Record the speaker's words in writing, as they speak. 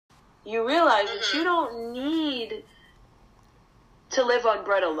you realize that you don't need to live on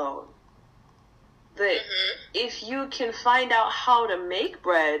bread alone. That if you can find out how to make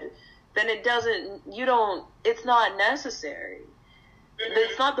bread, then it's not necessary.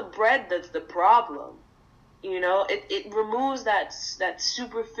 It's not the bread that's the problem. You know, it removes that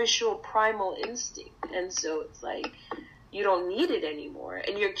superficial primal instinct. And so it's like, you don't need it anymore.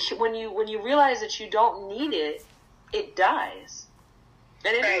 And when you realize that you don't need it, it dies.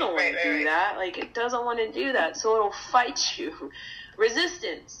 And it doesn't want to do that. Like, it doesn't want to do that. So it'll fight you.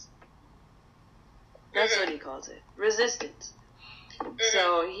 Resistance. That's what he calls it. Resistance.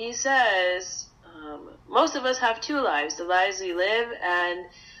 So he says, most of us have two lives, the lives we live and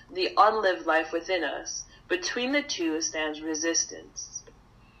the unlived life within us. Between the two stands resistance.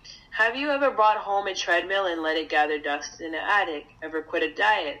 Have you ever brought home a treadmill and let it gather dust in an attic? Ever quit a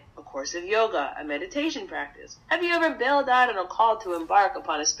diet, a course of yoga, a meditation practice? Have you ever bailed out on a call to embark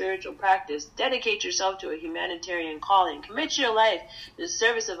upon a spiritual practice, dedicate yourself to a humanitarian calling, commit your life to the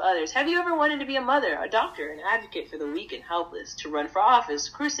service of others? Have you ever wanted to be a mother, a doctor, an advocate for the weak and helpless, to run for office,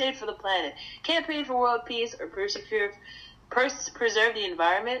 crusade for the planet, campaign for world peace, or preserve the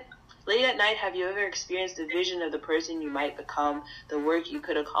environment? Late at night, have you ever experienced a vision of the person you might become, the work you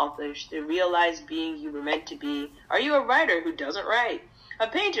could accomplish, the realized being you were meant to be? Are you a writer who doesn't write, a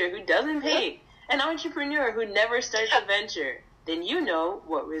painter who doesn't paint, an entrepreneur who never starts a venture? Then you know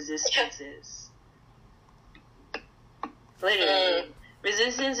what resistance is. Literally,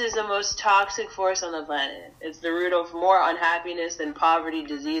 resistance is the most toxic force on the planet. It's the root of more unhappiness than poverty,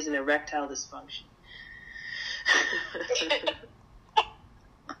 disease, and erectile dysfunction.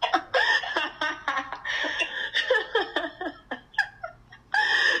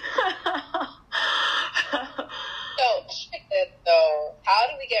 So, how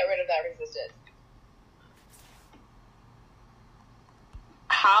do we get rid of that resistance?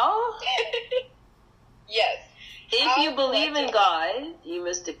 How? Yes. If you believe in God, you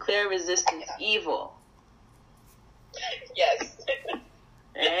must declare resistance evil. Yes.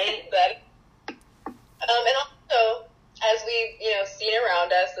 Right? And also, as we've seen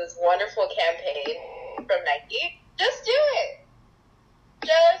around us, this wonderful campaign from Nike, just do it.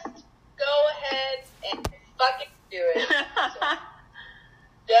 Just go ahead and fucking do it.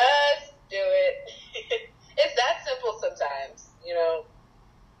 Just do it. It's that simple sometimes, Yeah.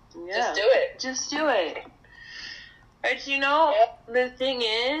 Just do it. Just do it. But the thing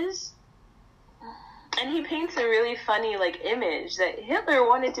is, and he paints a really funny image that Hitler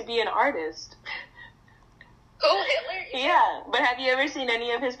wanted to be an artist. Who, Hitler? Yeah, but have you ever seen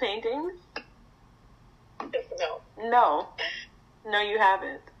any of his paintings? No. No, you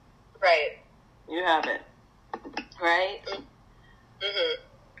haven't. Right. You haven't. Right? Mm-hmm.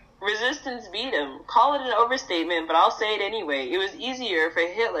 Resistance beat him. Call it an overstatement, but I'll say it anyway. It was easier for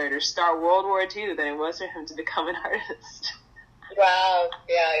Hitler to start World War II than it was for him to become an artist. Wow.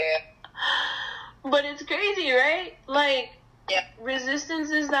 Yeah. But it's crazy, right? Resistance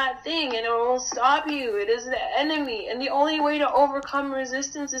is that thing, and it will stop you. It is the enemy. And the only way to overcome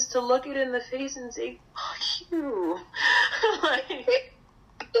resistance is to look it in the face and say, fuck you.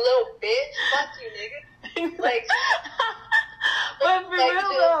 The little bitch, fuck you, nigga. But for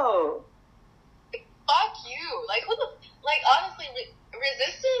real though. Fuck you. Honestly,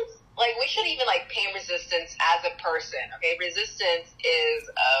 resistance, we should even, paint resistance as a person, okay? Resistance is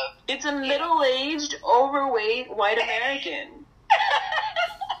it's a middle-aged, overweight, white American.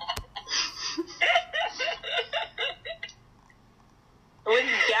 With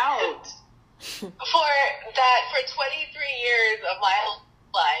gout. For 23 years of my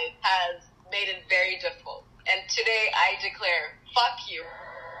life has made it very difficult. And today I declare, fuck you,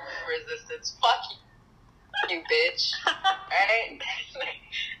 resistance. Fuck you, bitch. Alright?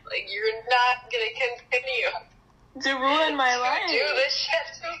 You're not gonna continue to ruin my life. Do this shit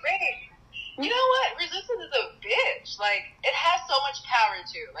to me. You know what? Resistance is a bitch. It has so much power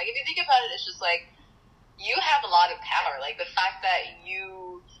too. If you think about it, it's just you have a lot of power. The fact that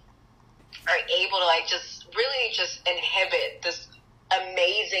you are able to just really just inhibit this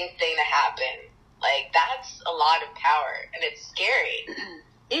amazing thing to happen. That's a lot of power, and it's scary.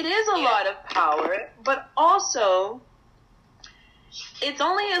 It is a lot of power, but also it's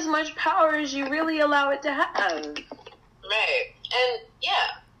only as much power as you really allow it to have. Right. And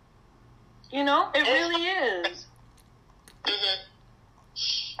it really is.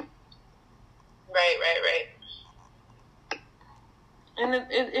 Mm-hmm. Right. And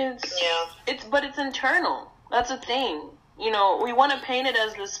it's internal. That's a thing. We want to paint it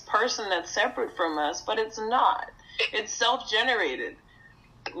as this person that's separate from us, but it's not. It's self-generated,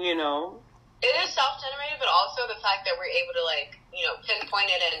 It is self-generated, but also the fact that we're able to, pinpoint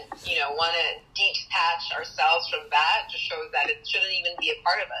it and, want to detach ourselves from that just shows that it shouldn't even be a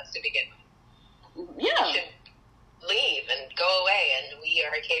part of us to begin with. Yeah. We should leave and go away, and we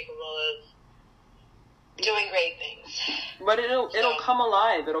are capable of doing great things. But it'll come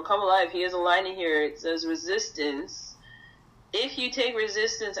alive. It'll come alive. He has a line in here. It says, resistance. If you take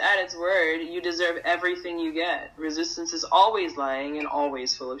resistance at its word, you deserve everything you get. Resistance is always lying and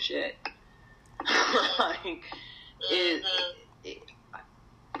always full of shit. Like,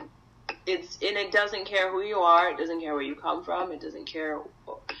 it doesn't care who you are. It doesn't care where you come from. It doesn't care.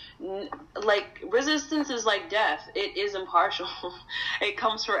 Like, resistance is like death. It is impartial. It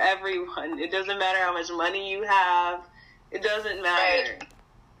comes for everyone. It doesn't matter how much money you have. It doesn't matter.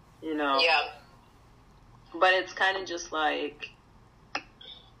 Right. Yeah. But it's kind of just like,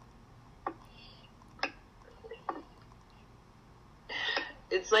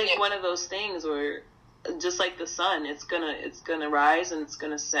 it's like one of those things where, just like the sun, it's gonna rise and it's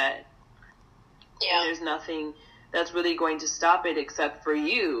gonna set. Yeah. And there's nothing that's really going to stop it except for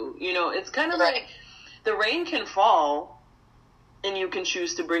you. It's kind of like the rain can fall and you can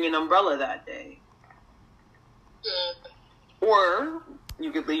choose to bring an umbrella that day. Or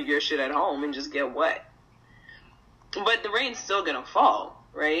you could leave your shit at home and just get wet. But the rain's still gonna fall,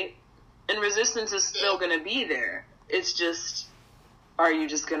 right? And resistance is still gonna be there. It's just, are you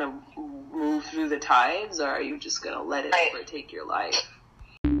just gonna move through the tides, or are you just gonna let it overtake your life?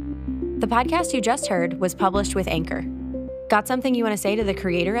 The podcast you just heard was published with Anchor. Got something you want to say to the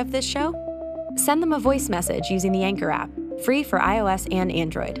creator of this show? Send them a voice message using the Anchor app, free for iOS and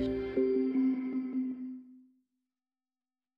Android.